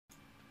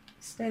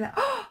Stay there.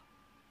 Oh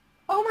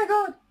my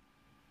god!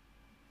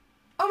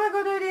 Oh my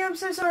god, Odie, I'm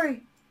so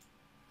sorry.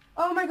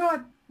 Oh my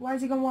god. Why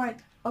has he gone white?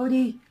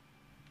 Odie.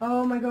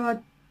 Oh my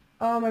god.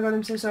 Oh my god,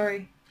 I'm so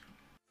sorry.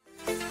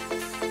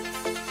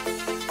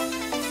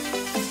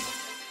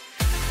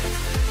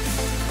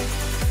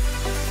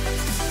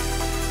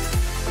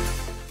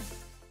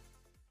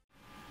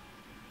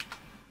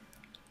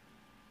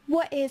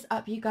 What is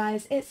up, you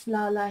guys? It's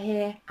Lala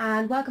here,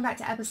 and welcome back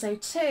to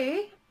episode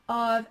 2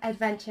 of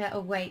Adventure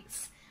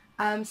Awaits.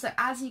 So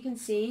as you can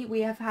see,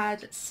 we have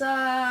had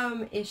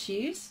some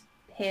issues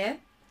here,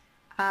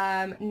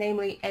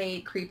 namely a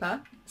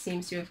creeper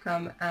seems to have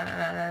come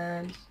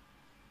and,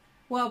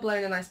 well,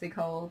 blown a nice big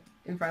hole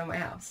in front of my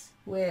house,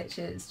 which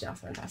is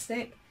just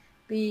fantastic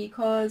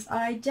because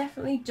I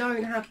definitely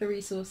don't have the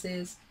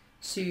resources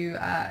to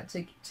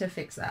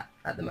fix that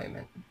at the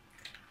moment.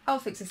 I'll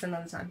fix this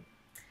another time.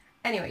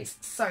 Anyways,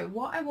 so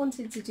what I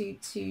wanted to do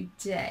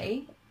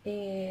today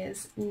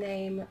is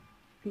name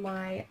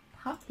my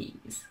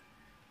puppies.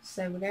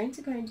 So we're going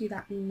to go and do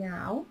that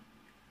now.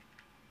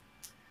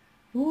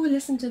 Ooh,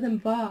 listen to them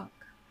bark.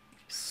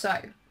 So,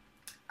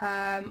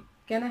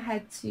 gonna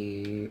head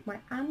to my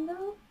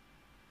anvil.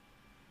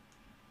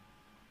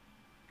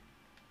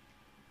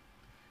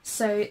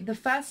 So the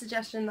first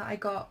suggestion that I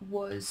got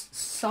was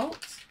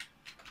salt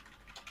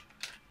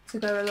to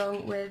go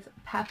along with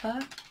pepper.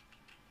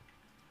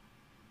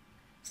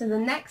 So the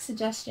next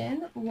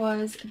suggestion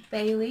was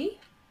Bailey.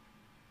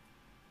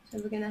 So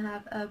we're going to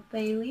have a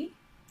Bailey.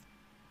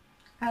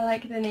 I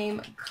like the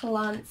name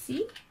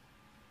Clancy.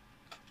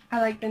 I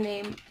like the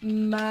name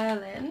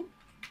Merlin.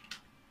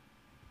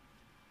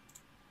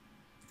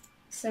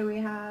 So we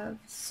have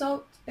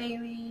Salt,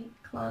 Bailey,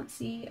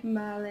 Clancy,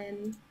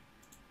 Merlin,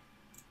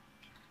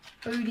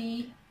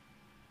 Odie.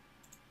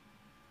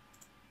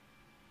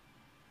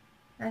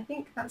 I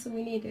think that's all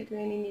we needed. We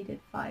only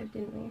needed 5,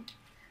 didn't we?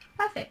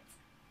 Perfect.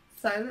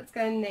 So let's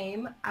go and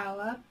name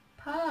our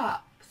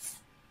pups.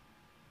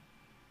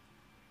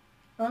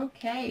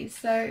 Okay,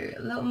 so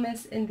Little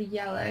Miss in the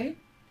yellow,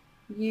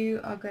 you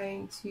are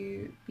going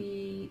to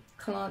be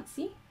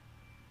Clancy.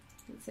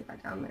 Let's sit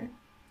back down there.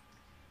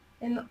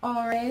 In the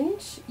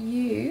orange,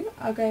 you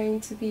are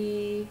going to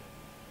be,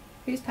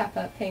 who's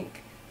Pepper?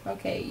 Pink.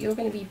 Okay, you're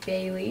going to be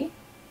Bailey.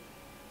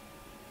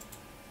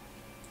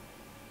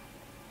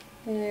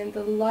 In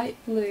the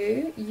light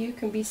blue, you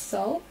can be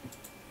Salt.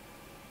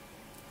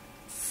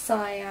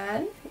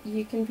 Cyan,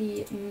 you can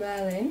be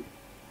Merlin,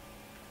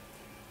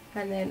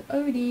 and then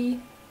Odie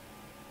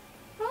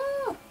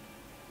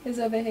is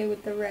over here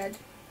with the red.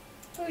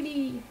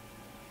 Odie!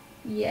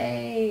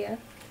 Yay!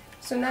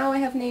 So now I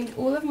have named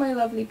all of my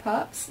lovely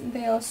pups.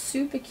 They are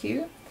super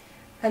cute,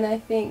 and I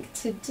think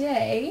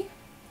today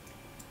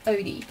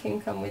Odie can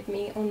come with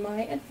me on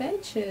my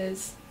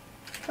adventures.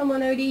 Come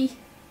on, Odie!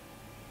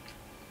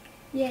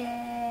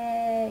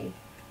 Yay!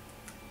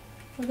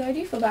 Although I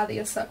do feel bad that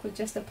you're stuck with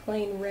just a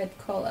plain red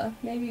collar.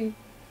 Maybe,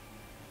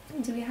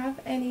 do we have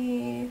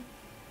any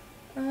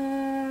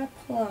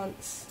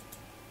plants?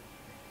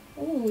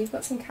 Oh, we've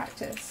got some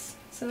cactus.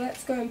 So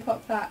let's go and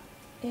pop that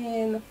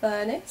in the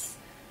furnace,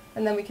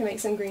 and then we can make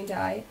some green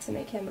dye to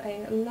make him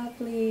a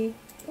lovely,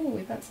 oh,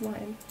 we've got some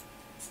iron.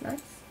 That's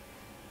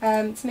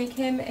nice. To make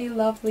him a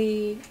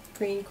lovely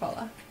green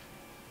collar.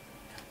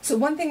 So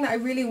one thing that I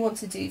really want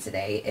to do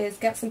today is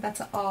get some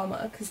better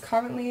armour, because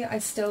currently I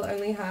still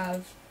only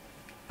have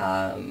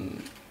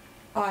iron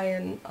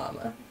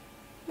armour,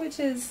 which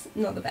is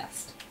not the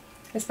best,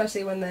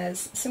 especially when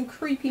there's some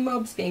creepy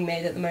mobs being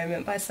made at the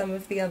moment by some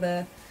of the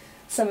other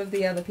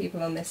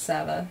people on this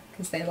server,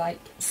 because they like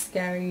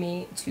scaring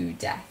me to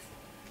death.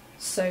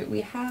 So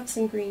we have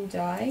some green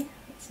dye,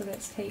 so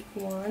let's take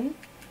one,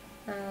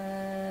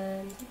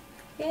 and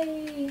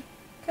yay!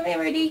 Come here,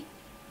 Rudy.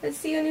 Let's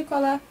see your new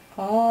collar.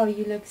 Oh,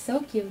 you look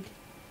so cute.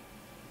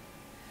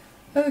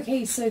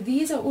 Okay, so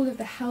these are all of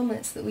the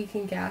helmets that we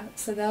can get,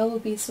 so there will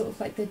be sort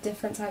of like the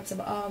different types of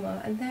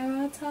armour, and there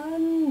are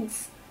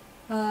tons!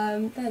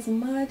 There's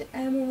mud,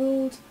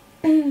 emerald,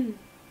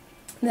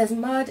 there's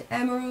mud,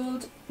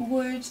 emerald,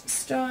 wood,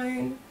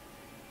 stone,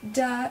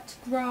 dirt,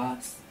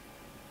 grass,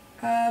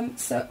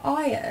 so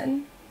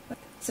iron.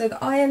 So the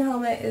iron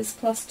helmet is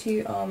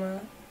 +2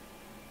 armour.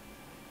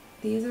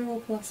 These are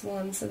all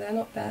 +1, so they're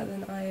not better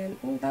than iron.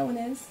 Oh, that one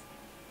is.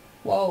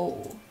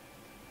 Whoa!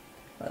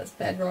 Well, that's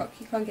bedrock.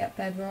 You can't get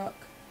bedrock.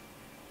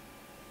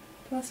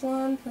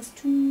 +1,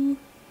 +2.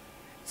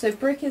 So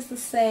brick is the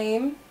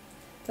same.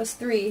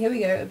 +3. Here we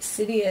go.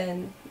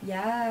 Obsidian.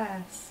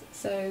 Yes.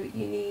 So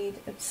you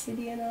need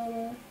obsidian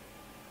armor.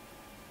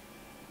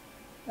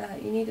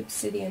 You need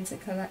obsidian to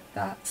collect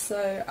that.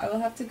 So I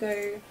will have to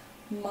go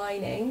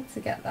mining to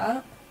get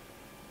that.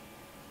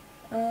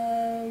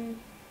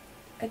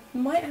 I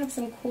might have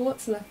some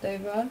quartz left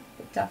over,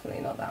 but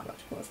definitely not that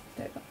much quartz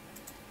left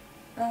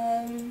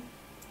over.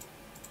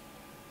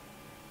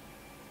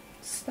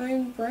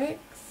 Stone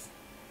bricks.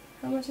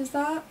 How much is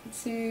that?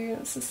 2.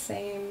 It's the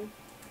same.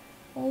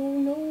 Oh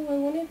no, I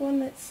wanted one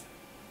that's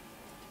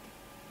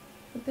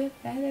a bit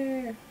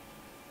better.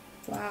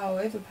 Wow,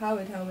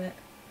 overpowered helmet.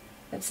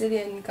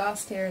 Obsidian,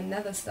 Ghast Tear, and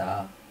Nether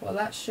Star. Well,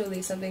 that's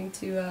surely something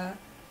to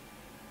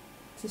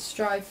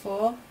strive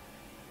for.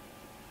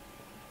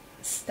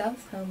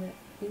 Stealth helmet.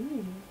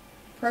 Ooh.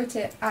 Pro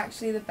tip,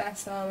 actually the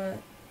best armor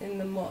in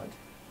the mod.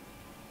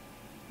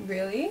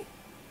 Really?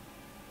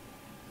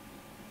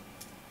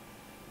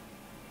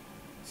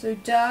 So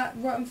dirt,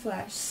 rotten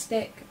flesh,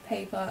 stick,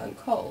 paper, and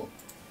coal.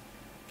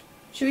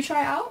 Should we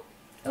try it out?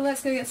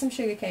 Let's go get some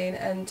sugarcane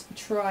and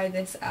try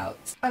this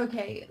out.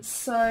 Okay,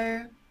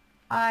 so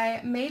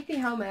I made the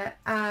helmet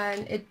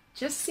and it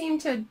just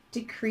seemed to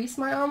decrease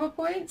my armor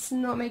points,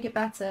 not make it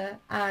better.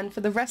 And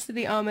for the rest of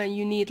the armor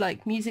you need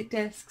like music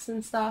discs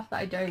and stuff that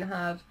I don't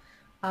have.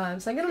 So I'm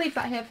going to leave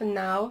that here for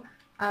now.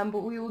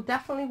 But we will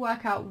definitely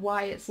work out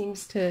why it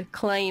seems to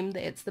claim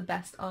that it's the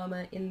best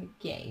armor in the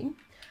game.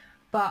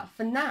 But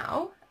for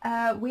now,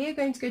 we are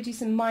going to go do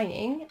some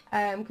mining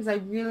because I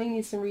really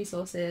need some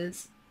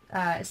resources,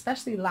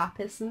 especially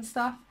lapis and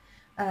stuff,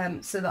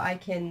 so that I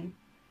can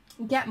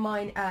get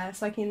mine,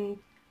 so I can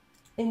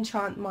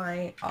enchant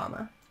my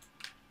armor.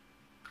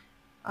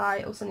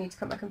 I also need to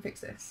come back and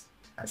fix this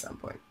at some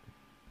point.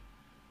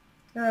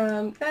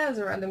 There's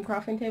a random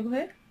crafting table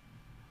here.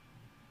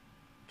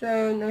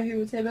 Don't know who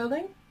was here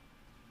building,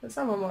 but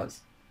someone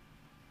was.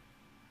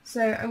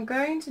 So I'm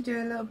going to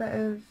do a little bit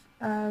of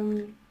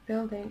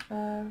building.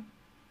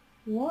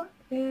 What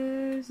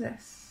is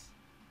this?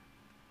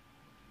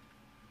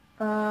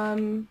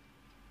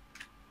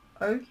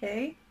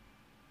 Okay.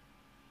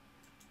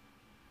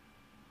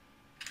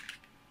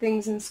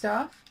 Things and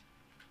stuff.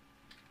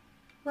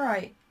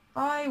 Right.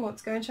 I want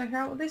to go and check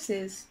out what this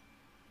is.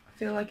 I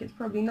feel like it's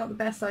probably not the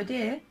best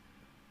idea,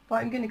 but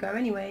I'm going to go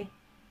anyway.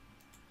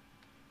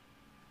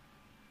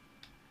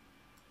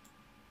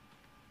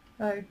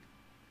 Oh.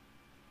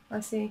 I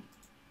see.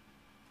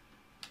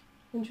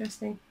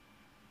 Interesting.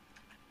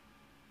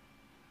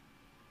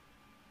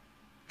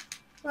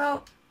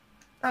 Well,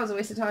 that was a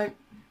waste of time.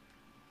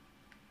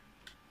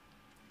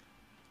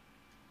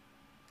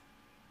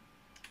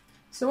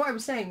 So what I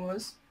was saying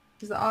is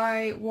that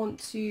I want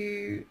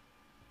to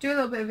do a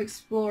little bit of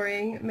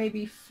exploring,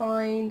 maybe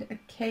find a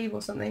cave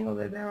or something,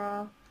 although there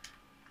are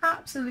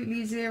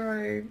absolutely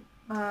zero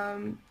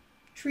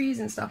trees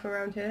and stuff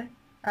around here.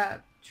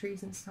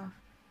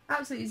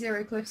 Absolutely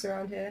zero cliffs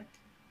around here.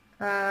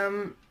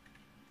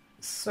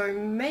 So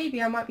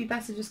maybe I might be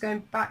better just going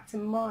back to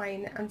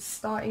mine and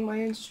starting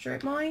my own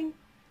strip mine.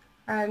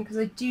 Because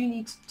I do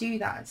need to do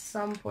that at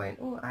some point.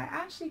 Oh, I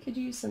actually could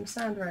use some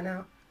sand right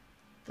now.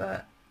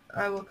 But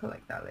I will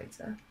collect that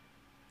later.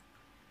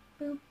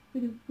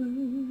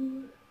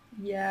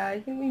 Yeah, I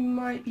think we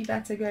might be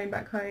better going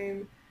back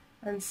home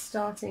and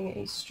starting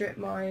a strip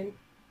mine.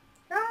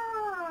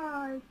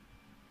 Ah! I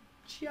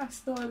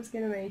just thought I was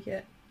going to make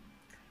it.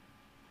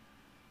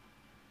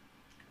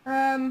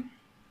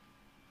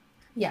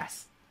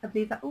 Yes, I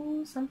believe that.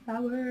 Oh,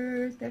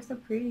 sunflowers, they're so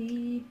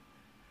pretty.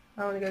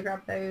 I want to go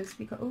grab those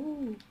because,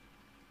 oh,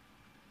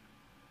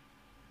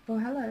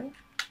 hello.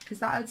 Is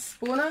that a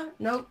spawner?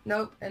 Nope,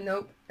 nope, and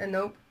nope, and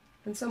nope,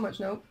 and so much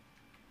nope.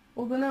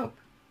 All the nope.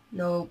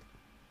 Nope.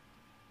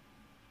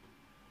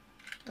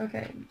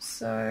 Okay,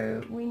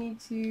 so we need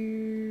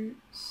to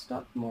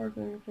stop more of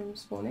them from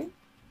spawning.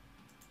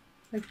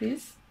 Like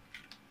this.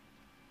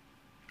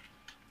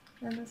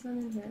 And there's none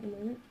in here at the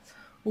moment.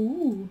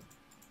 Ooh.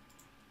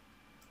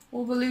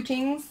 All the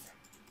lootings.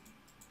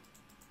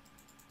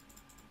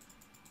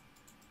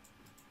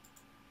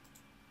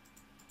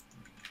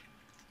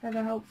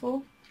 Ever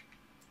helpful.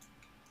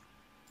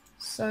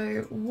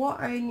 So what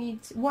I'm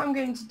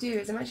going to do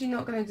is I'm actually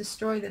not going to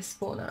destroy this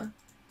spawner.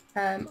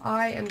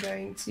 I am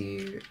going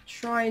to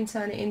try and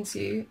turn it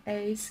into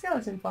a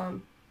skeleton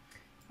farm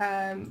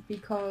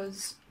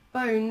because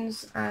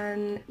bones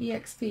and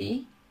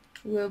EXP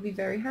will be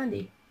very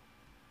handy.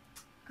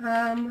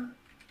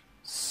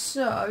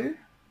 So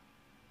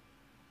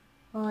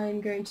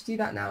I'm going to do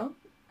that now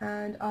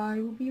and I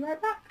will be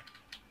right back.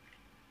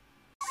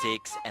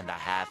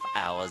 6.5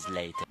 hours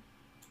later.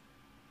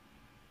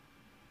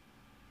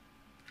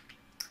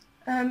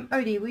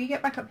 Odie, will you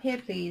get back up here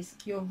please?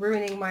 You're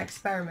ruining my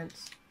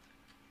experiments.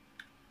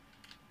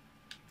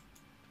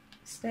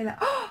 Stay there.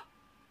 Oh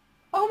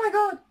my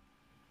god!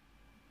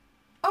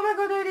 Oh my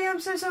god, Odie, I'm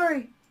so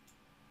sorry!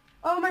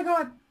 Oh my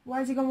god! Why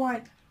has he gone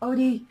white?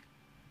 Odie!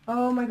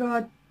 Oh my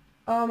god!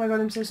 Oh my god,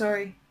 I'm so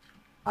sorry.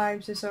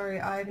 I'm so sorry,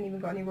 I haven't even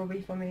got any raw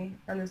beef on me,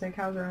 and there's no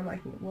cows around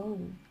like, whoa.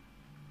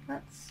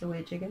 That's a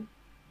weird chicken.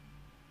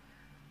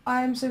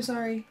 I'm so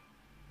sorry.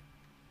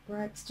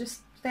 Right,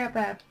 just stay up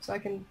there so I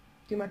can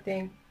do my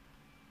thing.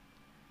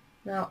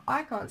 Now,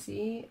 I can't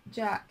see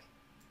Jack,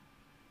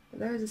 but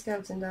there is a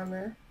skeleton down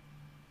there.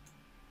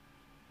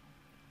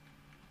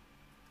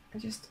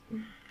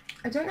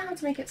 I don't know how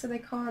to make it so they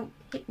can't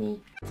hit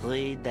me.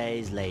 3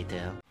 days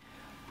later.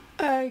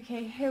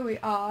 Okay, here we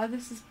are.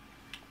 This is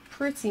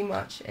pretty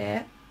much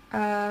it.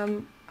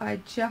 I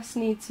just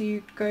need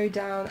to go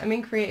down. I'm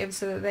in creative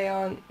so that they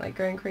aren't like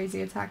going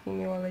crazy attacking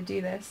me while I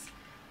do this.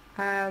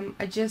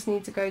 I just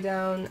need to go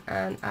down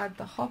and add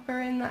the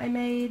hopper in that I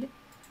made.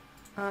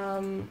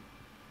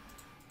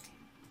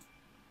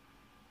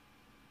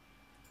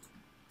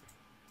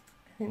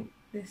 think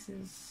this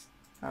is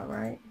about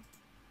right.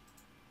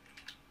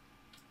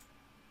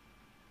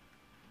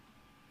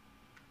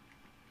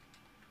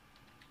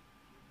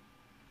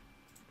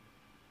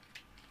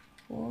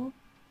 Four.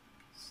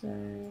 So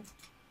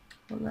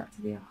I want that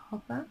to be a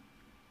hopper.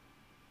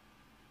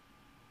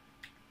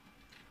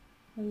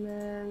 And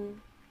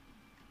then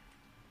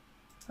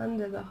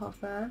under the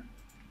hopper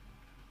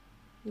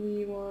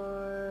we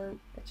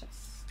want a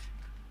chest.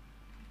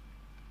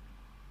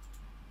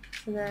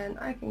 So then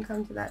I can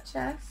come to that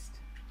chest.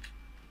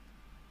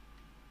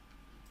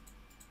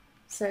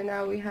 So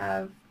now we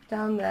have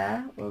down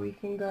there where we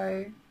can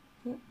go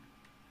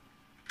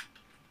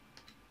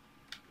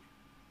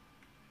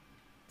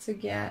to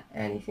get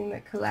anything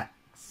that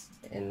collects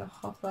in the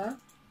hopper.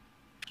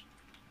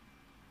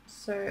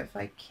 So if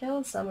I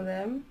kill some of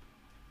them,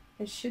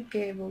 I should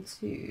be able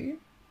to...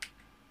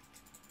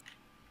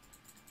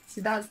 See,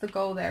 that's the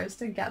goal there, is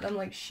to get them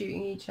like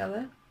shooting each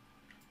other.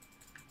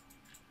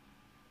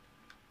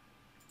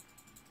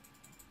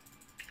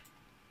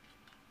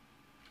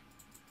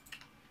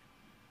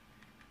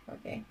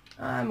 Okay,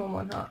 I'm on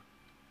 1 heart.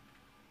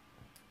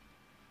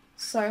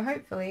 So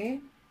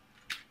hopefully...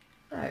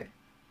 Oh.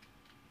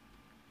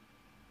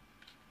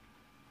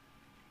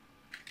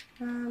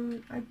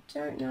 I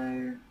don't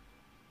know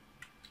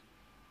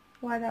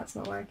why that's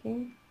not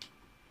working.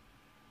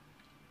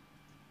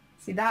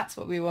 See, that's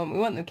what we want. We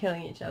want them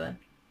killing each other.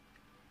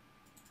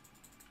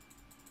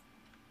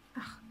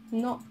 Ugh,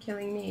 not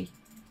killing me.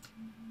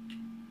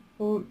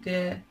 Oh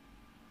dear.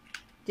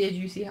 Did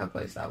you see how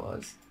close that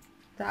was?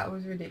 That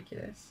was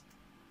ridiculous.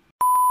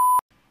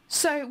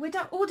 So we're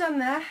all done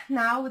there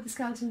now with the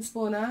skeleton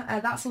spawner.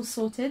 That's all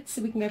sorted,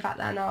 so we can go back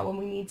there now when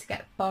we need to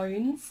get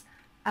bones.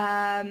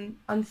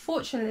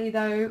 Unfortunately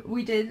though,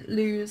 we did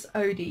lose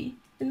Odie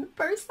in the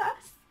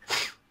process,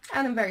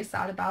 and I'm very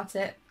sad about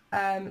it.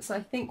 So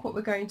I think what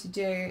we're going to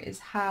do is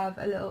have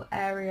a little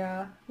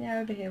area, yeah,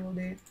 over here will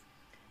do,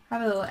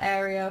 have a little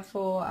area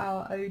for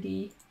our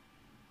Odie.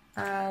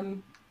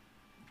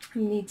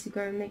 We need to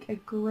go and make a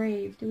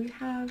grave. Do we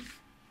have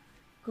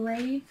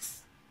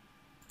graves?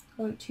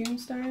 Or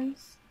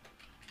tombstones?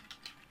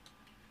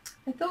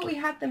 I thought we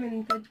had them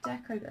in the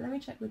deco, but let me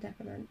check the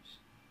deco bench.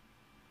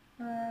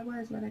 Where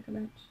is my deco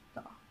bench?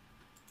 Oh.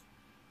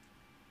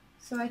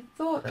 So I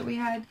thought that we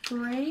had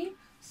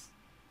graves.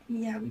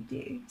 Yeah, we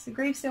do. So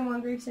gravestone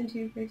 1, gravestone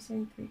 2,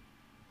 gravestone 3.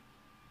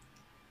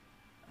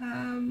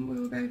 We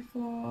will go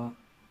for...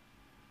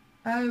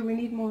 Oh, we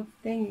need more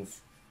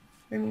things.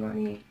 We haven't got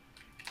any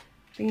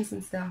things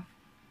and stuff.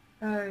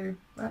 Oh,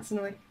 that's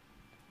annoying.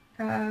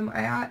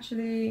 I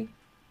actually...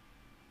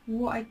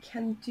 What I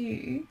can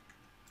do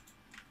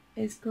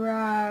is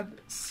grab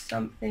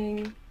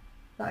something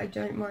that I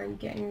don't mind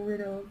getting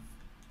rid of.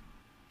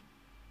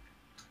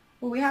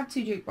 Well, we have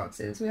 2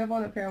 jukeboxes. We have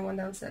one up here and one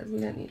downstairs. We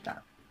don't need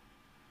that.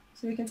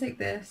 So we can take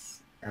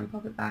this and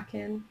pop it back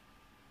in.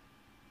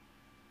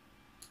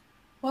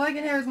 All I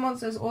can hear is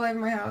monsters all over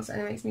my house,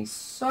 and it makes me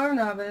so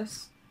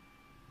nervous.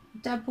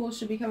 Deadpool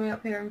should be coming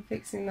up here and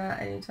fixing that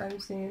anytime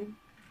soon.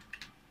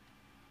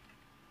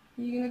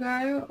 Are you gonna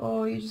go,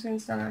 or are you just gonna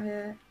stand out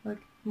here like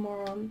a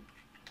moron?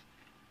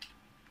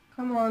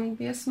 Come on,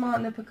 be a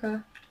smart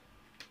nipperker.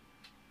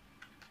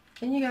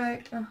 In you go.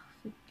 Oh,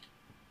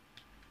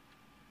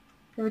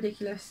 you're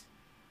ridiculous.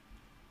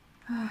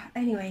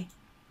 Anyway,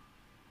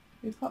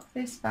 we pop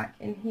this back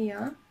in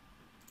here,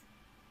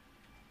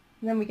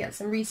 and then we get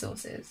some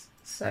resources.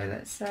 So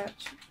let's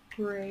search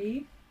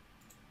grave.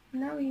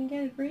 Now we can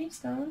get a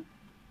gravestone.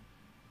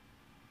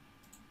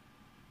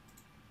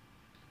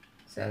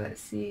 So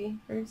let's see,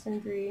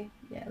 gravestone 3,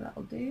 yeah,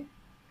 that'll do.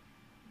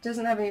 It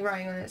doesn't have any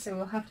writing on it, so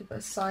we'll have to put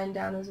a sign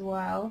down as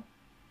well.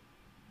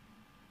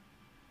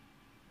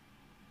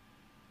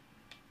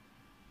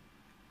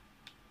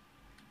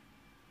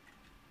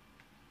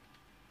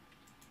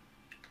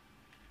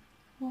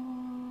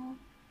 Oh.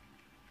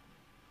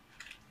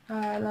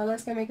 Now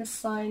let's go make a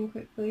sign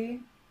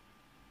quickly.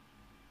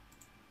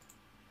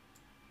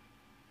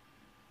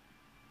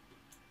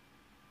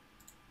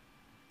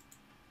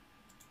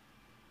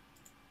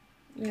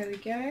 There we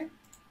go.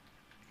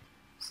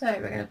 So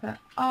we're going to put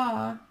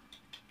R.I.P.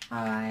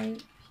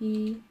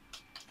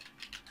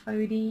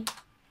 Odie.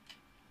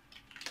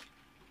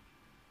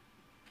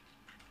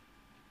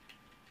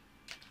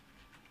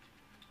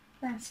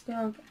 Best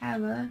dog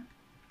ever.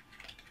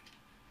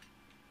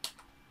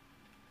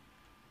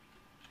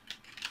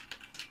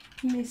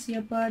 Miss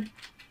you, bud.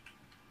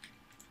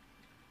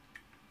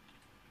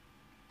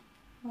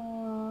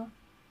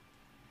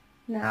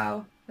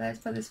 Now let's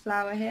put this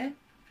flower here.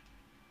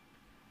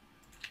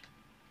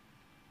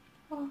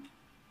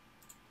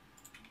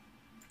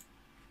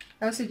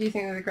 I also do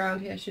think that the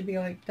ground here should be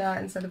like dirt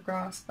instead of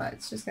grass, but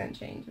it's just going to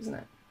change, isn't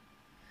it?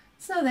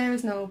 So there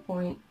is no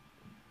point.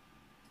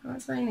 Oh,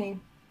 it's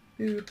raining.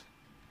 Ooh.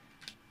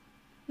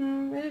 I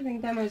don't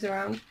think Demo's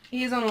around.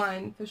 He is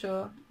online for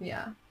sure.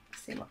 Yeah,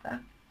 see him up there.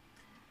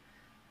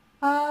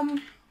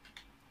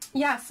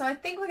 Yeah, so I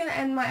think we're going to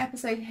end my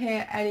episode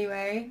here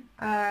anyway.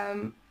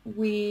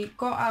 We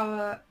got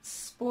our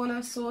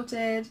spawner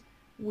sorted.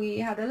 we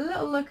had a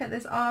little look at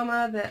this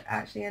armour that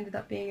actually ended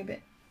up being a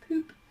bit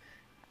poop,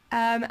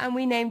 and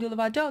we named all of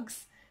our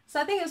dogs. So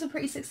I think it was a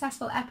pretty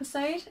successful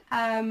episode,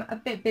 a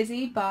bit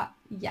busy, but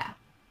yeah,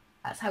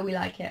 that's how we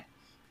like it.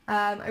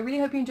 I really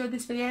hope you enjoyed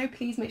this video.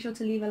 Please make sure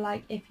to leave a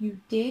like if you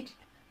did.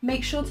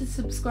 Make sure to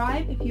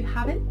subscribe if you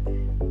haven't,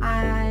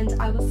 and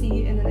I will see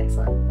you in the next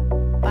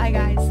one. Bye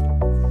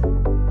guys.